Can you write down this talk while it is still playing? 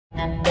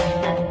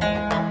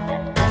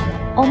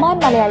Oman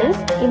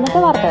Malayalees ഇന്നത്തെ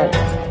വാർത്തകൾ.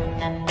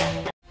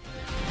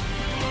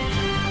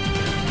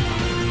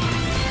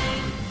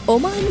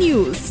 Oman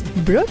news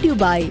brought you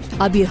by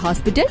Abir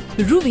hospital,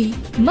 Ruwi,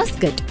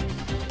 Muscat.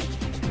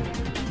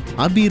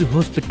 Abir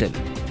hospital,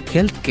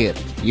 health care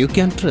you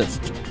can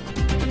trust.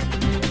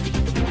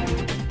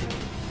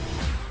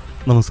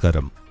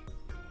 നമസ്കാരം.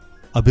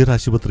 അബീർ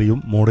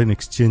ആശുപത്രിയും modern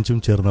എക്സ്ചേഞ്ചും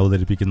ചേർന്ന്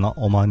അവതരിപ്പിക്കുന്ന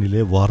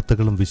ഒമാനിലെ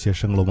വാർത്തകളും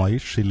വിശേഷങ്ങളുമായി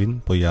ഷിലിൻ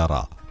പൊയ്യാറ.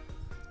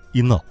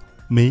 ഇന്ന്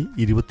മെയ്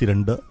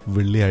 22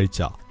 വെള്ളിയാഴ്ച,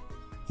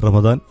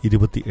 റമദാൻ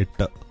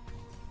 28.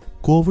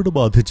 കോവിഡ്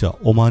ബാധിച്ച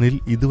ഒമാനിൽ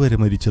ഇതുവരെ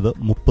മരിച്ചത്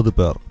 30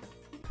 പേർ.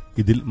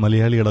 ഇതിൽ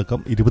മലയാളിയടക്കം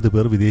 20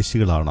 പേർ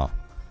വിദേശികളാണ്.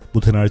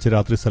 ബുധനാഴ്ച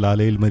രാത്രി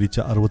സലാലയിൽ മരിച്ച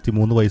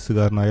 63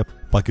 വയസ്സുകാരനായ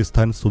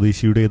പാകിസ്ഥാൻ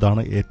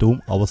സ്വദേശിയുടേതാണ് ഏറ്റവും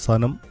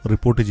അവസാനം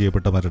റിപ്പോർട്ട്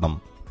ചെയ്യപ്പെട്ട മരണം.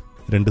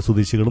 2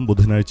 സ്വദേശികളും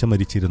ബുധനാഴ്ച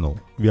മരിച്ചിരുന്നു.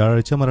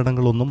 വ്യാഴാഴ്ച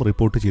മരണങ്ങളൊന്നും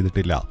റിപ്പോർട്ട്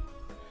ചെയ്തിട്ടില്ല.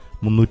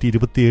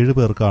 327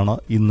 പേർക്കാണ്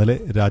ഇന്നലെ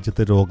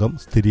രാജ്യത്തെ രോഗം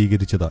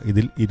സ്ഥിരീകരിച്ചത്.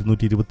 ഇതിൽ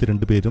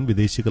 222 പേരും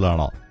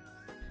വിദേശികളാണ്.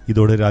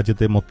 ഇതോടെ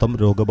രാജ്യത്തെ മൊത്തം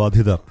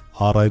രോഗബാധിതർ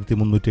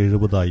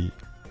 6370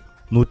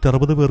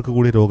 160 പേർക്ക്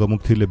കൂടി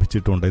രോഗമുക്തി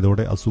ലഭിച്ചിട്ടുണ്ട്.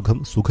 ഇതോടെ അസുഖം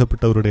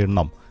സുഖപ്പെട്ടവരുടെ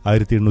എണ്ണം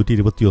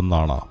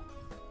 1821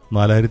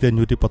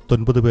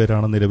 4519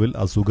 പേരാണ് നിലവിൽ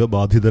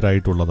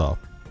അസുഖബാധിതരായിട്ടുള്ളത്.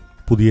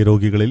 പുതിയ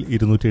രോഗികളിൽ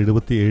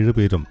 277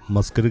 പേരും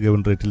മസ്കറ്റ്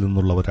ഗവർണറേറ്റിൽ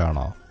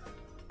നിന്നുള്ളവരാണ്.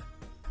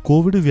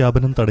 കോവിഡ്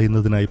വ്യാപനം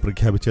തടയുന്നതിനായി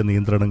പ്രഖ്യാപിച്ച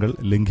നിയന്ത്രണങ്ങൾ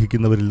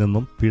ലംഘിക്കുന്നവരിൽ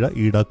നിന്നും പിഴ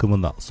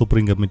ഈടാക്കുമെന്ന്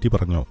സുപ്രീം കമ്മിറ്റി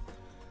പറഞ്ഞു.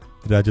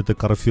 രാജ്യത്ത്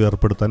കർഫ്യൂ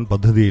ഏർപ്പെടുത്താൻ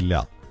പദ്ധതിയില്ല.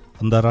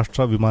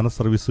 അന്താരാഷ്ട്ര വിമാന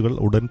സർവീസുകൾ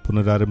ഉടൻ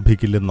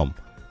പുനരാരംഭിക്കില്ലെന്നും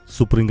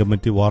സുപ്രീം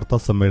കമ്മിറ്റി വാർത്താ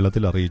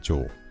സമ്മേളനത്തിൽ അറിയിച്ചു.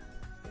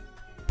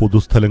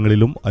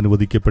 പൊതുസ്ഥലങ്ങളിലും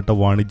അനുവദിക്കപ്പെട്ട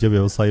വാണിജ്യ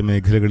വ്യവസായ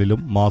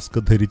മേഖലകളിലും മാസ്ക്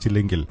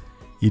ധരിച്ചില്ലെങ്കിൽ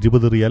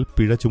 20 റിയാൽ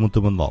പിഴ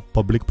ചുമത്തുമെന്ന്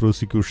പബ്ലിക്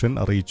പ്രോസിക്യൂഷൻ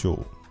അറിയിച്ചു.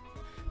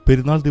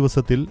 പെരുന്നാൾ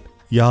ദിവസത്തിൽ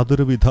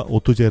യാതൊരുവിധ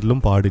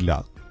ഒത്തുചേരലും പാടില്ല.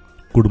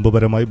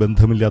 കുടുംബപരമായി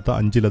ബന്ധമില്ലാത്ത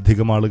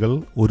 5-ലധികം ആളുകൾ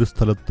ഒരു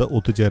സ്ഥലത്ത്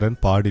ഒത്തുചേരാൻ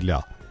പാടില്ല.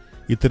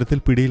 ഇത്തരത്തിൽ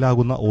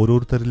പിടിയിലാകുന്ന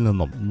ഓരോരുത്തരിൽ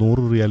നിന്നും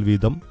 100 റിയാൽ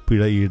വീതം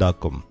പിഴ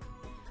ഈടാക്കും.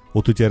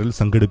 ഒത്തുചേരൽ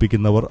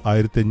സംഘടിപ്പിക്കുന്നവർ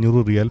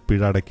 1500 റിയാൽ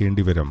പിഴ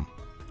അടയ്ക്കേണ്ടി വരും.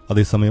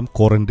 അതേസമയം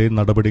ക്വാറന്റൈൻ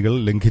നടപടികൾ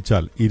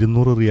ലംഘിച്ചാൽ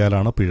 200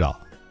 റിയാലാണ് പിഴ.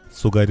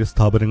 സ്വകാര്യ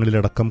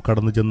സ്ഥാപനങ്ങളിലടക്കം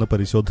കടന്നുചെന്ന്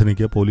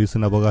പരിശോധനയ്ക്ക്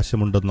പോലീസിന്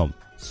അവകാശമുണ്ടെന്നും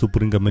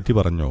സുപ്രീം കമ്മിറ്റി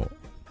പറഞ്ഞു.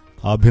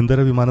 ആഭ്യന്തര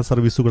വിമാന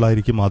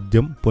സർവീസുകളായിരിക്കും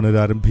ആദ്യം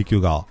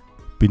പുനരാരംഭിക്കുക.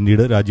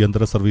 പിന്നീട്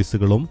രാജ്യാന്തര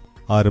സർവീസുകളും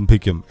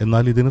ആരംഭിക്കും.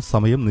 എന്നാൽ ഇതിന്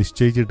സമയം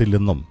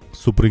നിശ്ചയിച്ചിട്ടില്ലെന്നും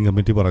സുപ്രീം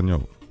കമ്മിറ്റി പറഞ്ഞു.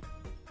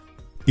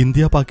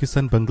 ഇന്ത്യ,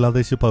 പാകിസ്ഥാൻ,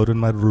 ബംഗ്ലാദേശ്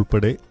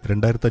പൌരന്മാരുൾപ്പെടെ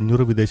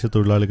 2500 വിദേശ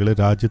തൊഴിലാളികളെ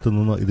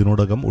രാജ്യത്തുനിന്ന്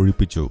ഇതിനോടകം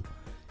ഒഴിപ്പിച്ചു.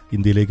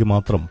 ഇന്ത്യയിലേക്ക്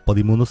മാത്രം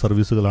 13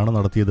 സർവീസുകളാണ്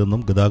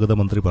നടത്തിയതെന്നും ഗതാഗത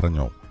മന്ത്രി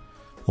പറഞ്ഞു.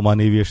 ഒമാൻ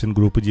ഏവിയേഷൻ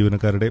ഗ്രൂപ്പ്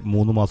ജീവനക്കാരുടെ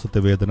 3 മാസത്തെ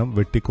വേതനം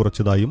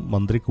വെട്ടിക്കുറച്ചതായും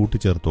മന്ത്രി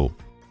കൂട്ടിച്ചേർത്തു.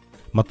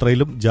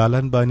 മത്രയിലും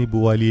ജാലാൻ ബാനി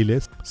ബുവാലിയിലെ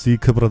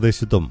സീഖ്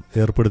പ്രദേശത്തും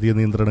ഏർപ്പെടുത്തിയ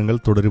നിയന്ത്രണങ്ങൾ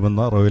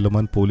തുടരുമെന്ന് royal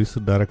Oman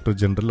police director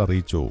general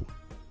അറിയിച്ചു.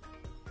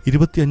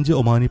 25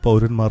 ഒമാനി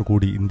പൌരന്മാർ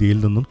കൂടി ഇന്ത്യയിൽ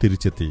നിന്നും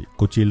തിരിച്ചെത്തി.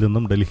 കൊച്ചിയിൽ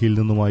നിന്നും ഡൽഹിയിൽ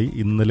നിന്നുമായി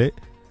ഇന്നലെ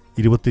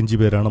 25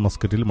 പേരാണ്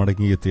മസ്കറ്റിൽ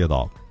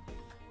മടങ്ങിയെത്തിയത്.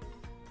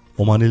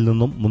 ഒമാനിൽ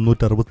നിന്നും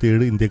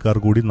 367 ഇന്ത്യക്കാർ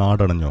കൂടി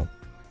നാടണഞ്ഞു.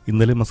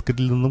 ഇന്നലെ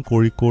മസ്കറ്റിൽ നിന്നും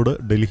കോഴിക്കോട്,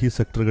 ഡൽഹി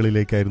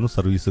സെക്ടറുകളിലേക്കായിരുന്നു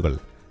സർവീസുകൾ.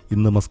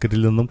 ഇന്ന്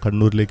മസ്കറ്റിൽ നിന്നും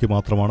കണ്ണൂരിലേക്ക്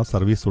മാത്രമാണ്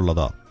സർവീസ്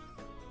ഉള്ളത്.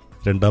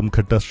 2ാം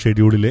ഘട്ട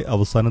ഷെഡ്യൂളിലെ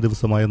അവസാന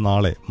ദിവസമായ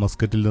നാളെ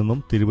മസ്കറ്റിൽ നിന്നും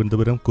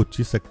തിരുവനന്തപുരം,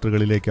 കൊച്ചി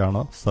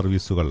സെക്ടറുകളിലേക്കാണ്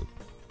സർവീസുകൾ.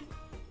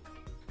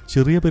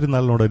 ചെറിയ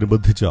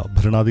പെരുന്നാളിനോടനുബന്ധിച്ച്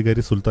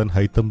ഭരണാധികാരി സുൽത്താൻ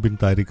ഹൈത്തം ബിൻ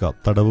താരിഖ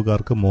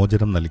തടവുകാർക്ക്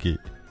മോചനം നൽകി.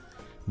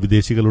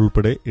 വിദേശികൾ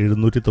ഉൾപ്പെടെ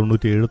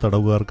 797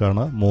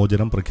 തടവുകാർക്കാണ്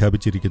മോചനം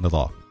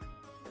പ്രഖ്യാപിച്ചിരിക്കുന്നത്.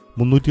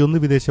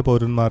 301 വിദേശ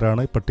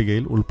പൌരന്മാരാണ്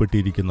പട്ടികയിൽ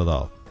ഉൾപ്പെട്ടിരിക്കുന്നത്.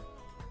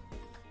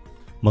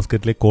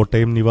 മസ്കറ്റിലെ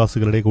കോട്ടയം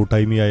നിവാസികളുടെ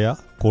കൂട്ടായ്മയായ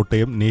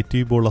കോട്ടയം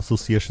നേറ്റീവ് ബോൾ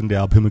അസോസിയേഷന്റെ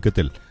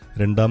ആഭിമുഖ്യത്തിൽ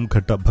 2ാം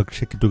ഘട്ട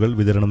ഭക്ഷ്യക്കിറ്റുകൾ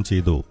വിതരണം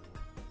ചെയ്തു.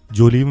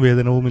 ജോലിയും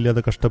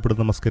വേതനവുമില്ലാതെ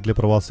കഷ്ടപ്പെടുന്ന മസ്കറ്റിലെ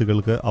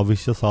പ്രവാസികൾക്ക്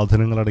അവശ്യ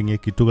സാധനങ്ങളടങ്ങിയ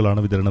കിറ്റുകളാണ്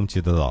വിതരണം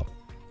ചെയ്തത്.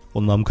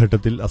 1ാം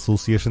ഘട്ടത്തിൽ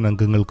അസോസിയേഷൻ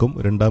അംഗങ്ങൾക്കും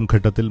 2ാം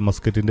ഘട്ടത്തിൽ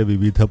മസ്കറ്റിന്റെ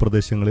വിവിധ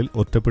പ്രദേശങ്ങളിൽ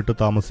ഒറ്റപ്പെട്ട്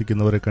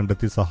താമസിക്കുന്നവരെ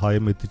കണ്ടെത്തി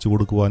സഹായം എത്തിച്ചു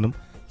കൊടുക്കുവാനും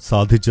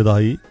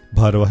സാധിച്ചതായി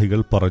ഭാരവാഹികൾ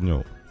പറഞ്ഞു.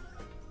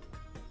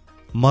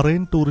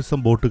 മറൈൻ ടൂറിസം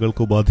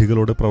ബോട്ടുകൾക്ക്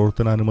ഉപാധികളോടെ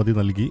പ്രവർത്തനാനുമതി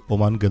നൽകി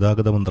ഒമാൻ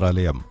ഗതാഗത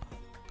മന്ത്രാലയം.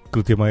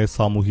 കൃത്യമായ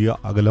സാമൂഹിക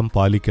അകലം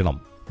പാലിക്കണം.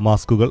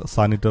 മാസ്കുകൾ,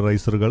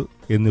 സാനിറ്റൈസറുകൾ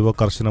എന്നിവ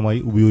കർശനമായി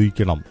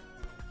ഉപയോഗിക്കണം.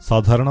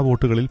 സാധാരണ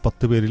ബോട്ടുകളിൽ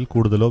 10 പേരിൽ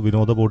കൂടുതലോ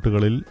വിനോദ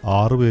ബോട്ടുകളിൽ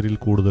 6 പേരിൽ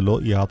കൂടുതലോ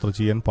യാത്ര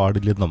ചെയ്യാൻ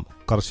പാടില്ലെന്നും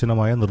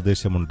കർശനമായ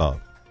നിർദ്ദേശമുണ്ട്.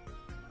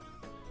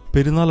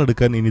 പെരുന്നാൾ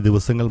അടുക്കാൻ ഇനി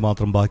ദിവസങ്ങൾ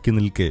മാത്രം ബാക്കി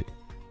നിൽക്കെ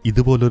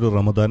ഇതുപോലൊരു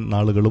റമദാൻ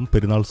നാളുകളും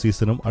പെരുന്നാൾ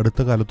സീസണും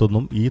അടുത്ത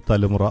കാലത്തൊന്നും ഈ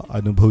തലമുറ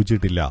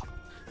അനുഭവിച്ചിട്ടില്ല.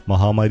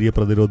 മഹാമാരിയെ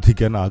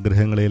പ്രതിരോധിക്കാൻ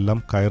ആഗ്രഹങ്ങളെയെല്ലാം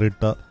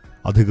കയറിട്ട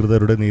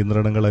അധികൃതരുടെ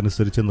നിയന്ത്രണങ്ങൾ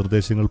അനുസരിച്ച്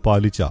നിർദ്ദേശങ്ങൾ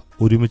പാലിച്ച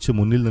ഒരുമിച്ച്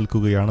മുന്നിൽ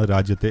നിൽക്കുകയാണ്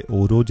രാജ്യത്തെ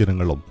ഓരോ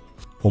ജനങ്ങളും.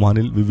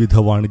 ഒമാനിൽ വിവിധ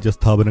വാണിജ്യ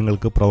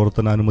സ്ഥാപനങ്ങൾക്ക്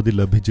പ്രവർത്തനാനുമതി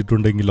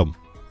ലഭിച്ചിട്ടുണ്ടെങ്കിലും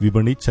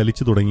വിപണി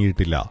ചലിച്ചു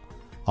തുടങ്ങിയിട്ടില്ല.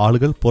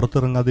 ആളുകൾ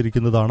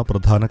പുറത്തിറങ്ങാതിരിക്കുന്നതാണ്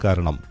പ്രധാന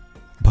കാരണം.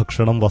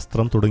 ഭക്ഷണം,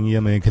 വസ്ത്രം തുടങ്ങിയ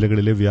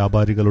മേഖലകളിലെ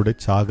വ്യാപാരികളുടെ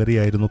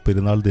ചാകരയായിരുന്നു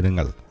പെരുന്നാൾ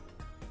ദിനങ്ങൾ.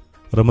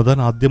 റമദാൻ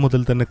ആദ്യം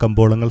മുതൽ തന്നെ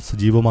കമ്പോളങ്ങൾ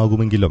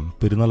സജീവമാകുമെങ്കിലും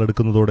പെരുന്നാൾ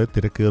എടുക്കുന്നതോടെ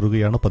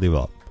തിരക്കേറുകയാണ്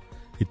പതിവ്.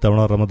 ഇത്തവണ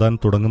റമദാൻ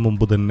തുടങ്ങും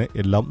മുമ്പ് തന്നെ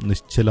എല്ലാം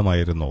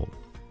നിശ്ചലമായിരുന്നു.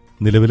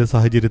 നിലവിലെ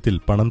സാഹചര്യത്തിൽ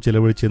പണം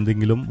ചെലവഴിച്ച്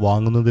എന്തെങ്കിലും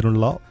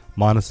വാങ്ങുന്നതിനുള്ള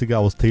മാനസിക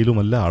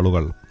അവസ്ഥയിലുമല്ല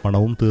ആളുകൾ.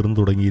 പണവും തീർന്നു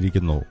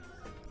തുടങ്ങിയിരിക്കുന്നു.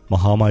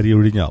 മഹാമാരി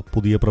ഒഴിഞ്ഞ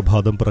പുതിയ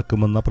പ്രഭാതം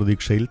പിറക്കുമെന്ന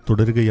പ്രതീക്ഷയിൽ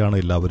തുടരുകയാണ്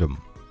എല്ലാവരും.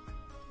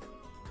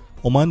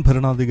 ഒമാൻ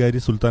ഭരണാധികാരി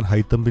സുൽത്താൻ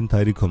Haitham bin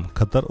താരിഖും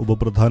Qatar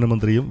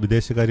ഉപപ്രധാനമന്ത്രിയും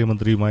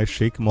വിദേശകാര്യമന്ത്രിയുമായ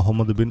Sheikh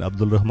Muhammad bin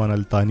Abdul Rahman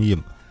അൽ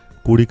താനിയും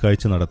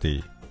കൂടിക്കാഴ്ച നടത്തി.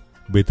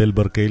 ബേത്തൽ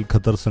ബർക്കയിൽ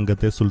ഖത്തർ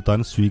സംഘത്തെ സുൽത്താൻ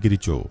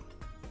സ്വീകരിച്ചു.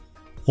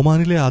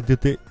 ഒമാനിലെ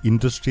ആദ്യത്തെ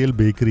ഇൻഡസ്ട്രിയൽ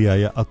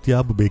ബേക്കറിയായ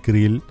അത്യാബ്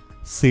ബേക്കറിയിൽ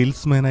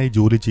സെയിൽസ്മാനായി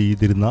ജോലി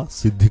ചെയ്തിരുന്ന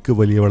സിദ്ദിഖ്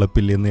വലിയ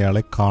വളപ്പിൽ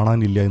എന്നയാളെ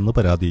കാണാനില്ല എന്ന്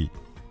പരാതി.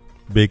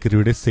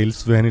 ബേക്കറിയുടെ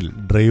സെയിൽസ് വാനിൽ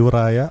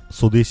ഡ്രൈവറായ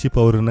സ്വദേശി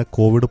പൗരന്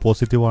കോവിഡ്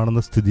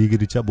പോസിറ്റീവാണെന്ന്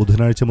സ്ഥിരീകരിച്ച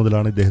ബുധനാഴ്ച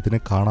മുതലാണ് ഇദ്ദേഹത്തിനെ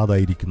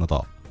കാണാതായിരിക്കുന്നത്.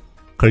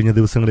 കഴിഞ്ഞ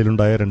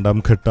ദിവസങ്ങളിലുണ്ടായ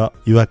രണ്ടാംഘട്ട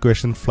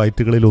ഇവാക്വേഷൻ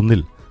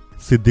ഫ്ലൈറ്റുകളിലൊന്നിൽ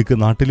സിദ്ദിഖ്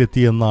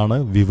നാട്ടിലെത്തിയെന്നാണ്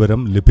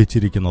വിവരം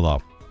ലഭിച്ചിരിക്കുന്നത്.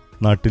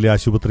 നാട്ടിലെ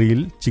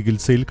ആശുപത്രിയിൽ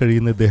ചികിത്സയിൽ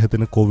കഴിയുന്ന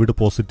ഇദ്ദേഹത്തിന് കോവിഡ്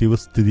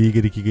പോസിറ്റീവ്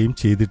സ്ഥിരീകരിക്കുകയും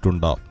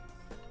ചെയ്തിട്ടുണ്ട്.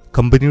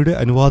 കമ്പനിയുടെ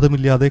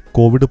അനുവാദമില്ലാതെ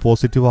കോവിഡ്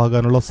പോസിറ്റീവ്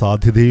ആകാനുള്ള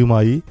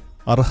സാധ്യതയുമായി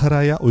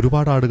അർഹരായ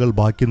ഒരുപാട് ആളുകൾ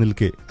ബാക്കി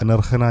നിൽക്കെ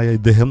അനർഹനായ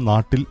ഇദ്ദേഹം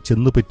നാട്ടിൽ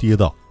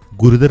ചെന്നുപറ്റിയത്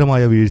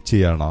ഗുരുതരമായ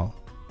വീഴ്ചയാണ്.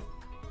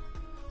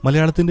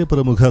 മലയാളത്തിന്റെ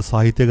പ്രമുഖ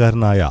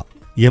സാഹിത്യകാരനായ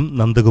M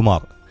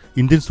Nandakumar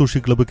Indian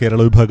social club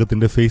Kerala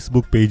വിഭാഗത്തിന്റെ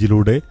ഫേസ്ബുക്ക്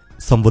പേജിലൂടെ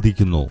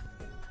സംവദിക്കുന്നു.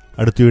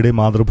 അടുത്തിടെ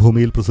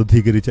മാതൃഭൂമിയിൽ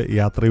പ്രസിദ്ധീകരിച്ച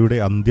യാത്രയുടെ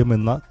അന്ത്യം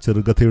എന്ന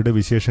ചെറുകഥയുടെ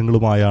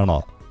വിശേഷങ്ങളുമായാണ്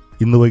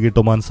ഇന്ന് വൈകിട്ട്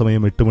ഒമാൻ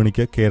സമയം 8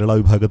 മണിക്ക് കേരള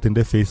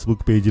വിഭാഗത്തിന്റെ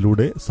ഫേസ്ബുക്ക്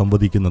പേജിലൂടെ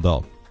സംവദിക്കുന്നത്.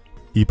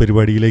 ഈ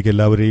പരിപാടിയിലേക്ക്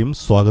എല്ലാവരെയും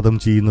സ്വാഗതം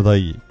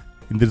ചെയ്യുന്നതായി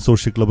ഇന്ത്യൻ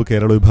സോഷ്യൽ ക്ലബ്ബ്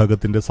കേരള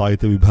വിഭാഗത്തിന്റെ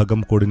സാഹിത്യ വിഭാഗം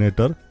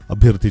കോർഡിനേറ്റർ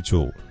അഭ്യർത്ഥിച്ചു.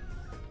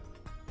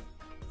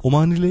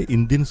 ഒമാനിലെ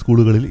ഇന്ത്യൻ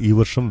സ്കൂളുകളിൽ ഈ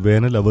വർഷം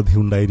വേനൽ അവധി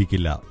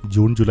ഉണ്ടായിരിക്കില്ല.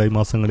 ജൂൺ ജൂലൈ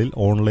മാസങ്ങളിൽ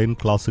ഓൺലൈൻ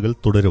ക്ലാസുകൾ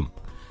തുടരും.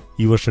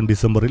 ഈ വർഷം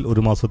ഡിസംബറിൽ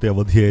ഒരു മാസത്തെ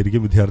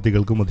അവധിയായിരിക്കും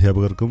വിദ്യാർത്ഥികൾക്കും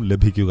അധ്യാപകർക്കും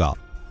ലഭിക്കുക.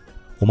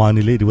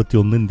 ഒമാനിലെ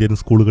 21 ഇന്ത്യൻ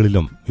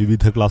സ്കൂളുകളിലും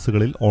വിവിധ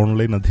ക്ലാസുകളിൽ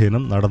ഓൺലൈൻ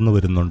അധ്യയനം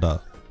നടന്നുവരുന്നുണ്ട്.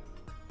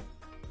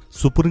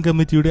 സുപ്രീം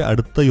കമ്മിറ്റിയുടെ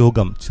അടുത്ത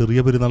യോഗം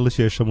ചെറിയ പെരുന്നാളിന്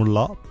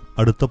ശേഷമുള്ള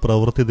അടുത്ത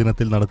പ്രവൃത്തി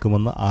ദിനത്തിൽ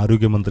നടക്കുമെന്ന്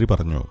ആരോഗ്യമന്ത്രി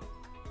പറഞ്ഞു.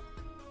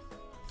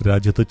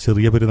 രാജ്യത്ത്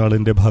ചെറിയ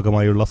പെരുന്നാളിന്റെ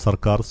ഭാഗമായുള്ള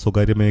സർക്കാർ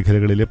സ്വകാര്യ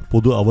മേഖലകളിലെ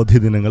പൊതു അവധി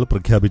ദിനങ്ങൾ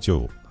പ്രഖ്യാപിച്ചു.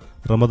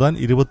 റമദാൻ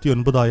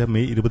 29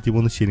 മെയ്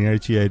 23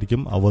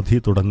 ശനിയാഴ്ചയായിരിക്കും അവധി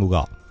തുടങ്ങുക.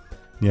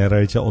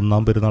 ഞായറാഴ്ച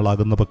ഒന്നാം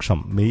പെരുന്നാളാകുന്ന പക്ഷം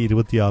മെയ്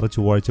 26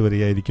 ചൊവ്വാഴ്ച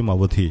വരെയായിരിക്കും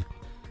അവധി.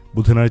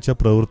 ബുധനാഴ്ച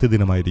പ്രവൃത്തി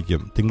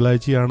ദിനമായിരിക്കും.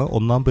 തിങ്കളാഴ്ചയാണ്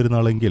ഒന്നാം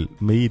പെരുന്നാളെങ്കിൽ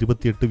മെയ്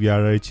 28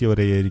 വ്യാഴാഴ്ച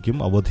വരെയായിരിക്കും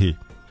അവധി.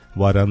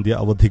 വാരാന്ത്യ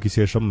അവധിക്ക്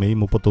ശേഷം മെയ്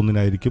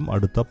 31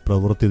 അടുത്ത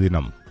പ്രവൃത്തി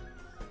ദിനം.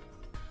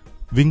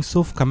 വിങ്സ്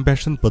ഓഫ്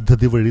കമ്പാഷൻ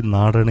പദ്ധതി വഴി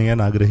നാടണയാൻ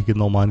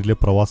ആഗ്രഹിക്കുന്ന ഒമാനിലെ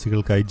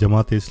പ്രവാസികൾക്കായി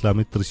ജമാഅത്തെ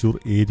ഇസ്ലാമി തൃശൂർ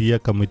ഏരിയ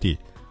കമ്മിറ്റി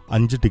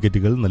 5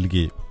 ടിക്കറ്റുകൾ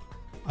നൽകി.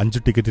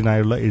 5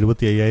 ടിക്കറ്റിനായുള്ള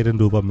 75,000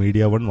 രൂപ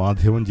മീഡിയ വൺ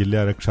മാധ്യമം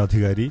ജില്ലാ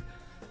രക്ഷാധികാരി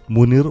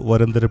Muneer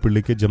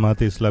വരന്തരപ്പിള്ളിക്ക്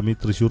Jamaat-e Islami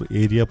Thrissur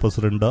area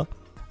president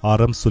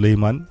RM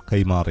Sulaiman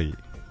കൈമാറി.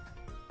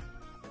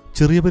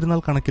 ചെറിയ പെരുന്നാൾ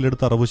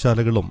കണക്കിലെടുത്ത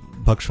അറവുശാലകളും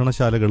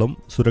ഭക്ഷണശാലകളും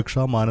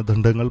സുരക്ഷാ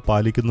മാനദണ്ഡങ്ങൾ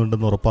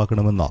പാലിക്കുന്നുണ്ടെന്ന്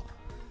ഉറപ്പാക്കണമെന്ന്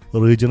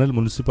regional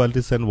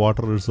municipalities and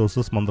water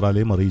resources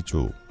മന്ത്രാലയം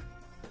അറിയിച്ചു.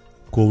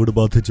 കോവിഡ്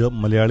ബാധിച്ച്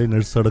മലയാളി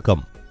നഴ്സടക്കം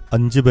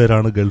 5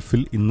 പേരാണ്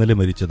ഗൾഫിൽ ഇന്നലെ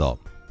മരിച്ചത്.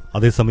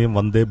 അതേസമയം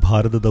വന്ദേ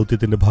ഭാരത്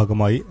ദൌത്യത്തിന്റെ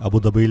ഭാഗമായി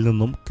അബുദാബിയിൽ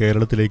നിന്നും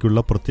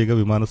കേരളത്തിലേക്കുള്ള പ്രത്യേക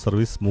വിമാന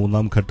സർവീസ്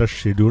 3ാം ഘട്ട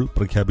ഷെഡ്യൂൾ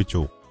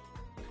പ്രഖ്യാപിച്ചു.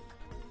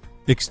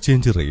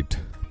 Exchange rate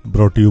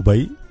brought you by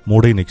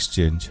modern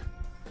exchange.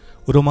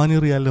 ഒരു ഒമാനി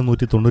റിയാലിന്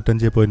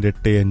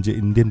 195.85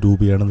 ഇന്ത്യൻ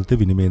രൂപയാണ് ഇന്നത്തെ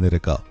വിനിമയ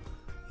നിരക്ക്.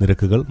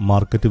 നിരക്കുകൾ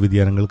മാർക്കറ്റ്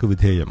വ്യതിയാനങ്ങൾക്ക്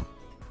വിധേയം.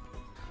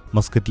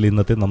 മസ്കറ്റിൽ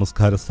ഇന്നത്തെ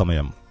നമസ്കാര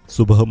സമയം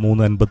സുബഹ്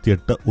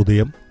 3:58,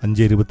 ഉദയം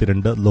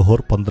 5:22,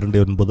 ലൊഹർ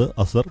 12:09,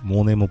 അസർ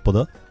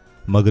 3:30,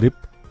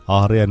 മഗ്രിബ്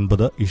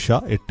 6:50, ഇഷ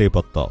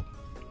 8:10.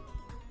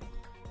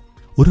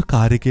 ഒരു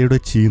കാരക്കയുടെ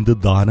ചീന്ത്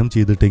ദാനം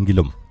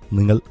ചെയ്തിട്ടെങ്കിലും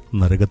നിങ്ങൾ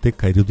നരകത്തെ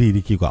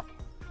കരുതിയിരിക്കുക.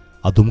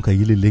 അതും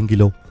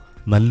കയ്യിലില്ലെങ്കിലോ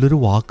നല്ലൊരു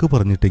വാക്ക്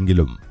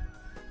പറഞ്ഞിട്ടെങ്കിലും.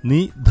 നീ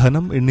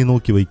ധനം എണ്ണി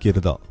നോക്കി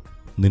വയ്ക്കരുത്,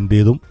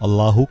 നിന്റേതും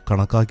അള്ളാഹു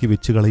കണക്കാക്കി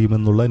വെച്ചു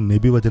കളയുമെന്നുള്ള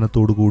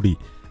നബിവചനത്തോടുകൂടി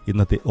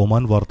ഇന്നത്തെ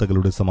ഒമാൻ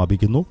വാർത്തകളുടെ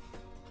സമാപിക്കുന്നു.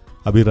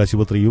 അബീർ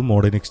ആശുപത്രിയും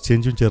മോഡേൺ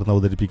എക്സ്ചേഞ്ചും ചേർന്ന്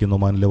അവതരിപ്പിക്കുന്ന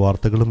ഒമാനിലെ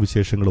വാർത്തകളും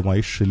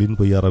വിശേഷങ്ങളുമായി ഷിലിൻ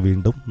പൊയ്യാറ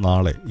വീണ്ടും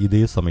നാളെ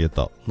ഇതേ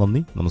സമയത്ത്.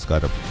 നന്ദി,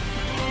 നമസ്കാരം.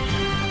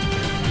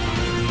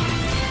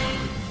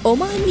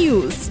 Oman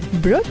news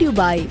brought you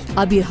by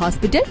Abir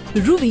hospital,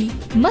 Ruwi,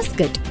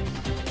 Muscat.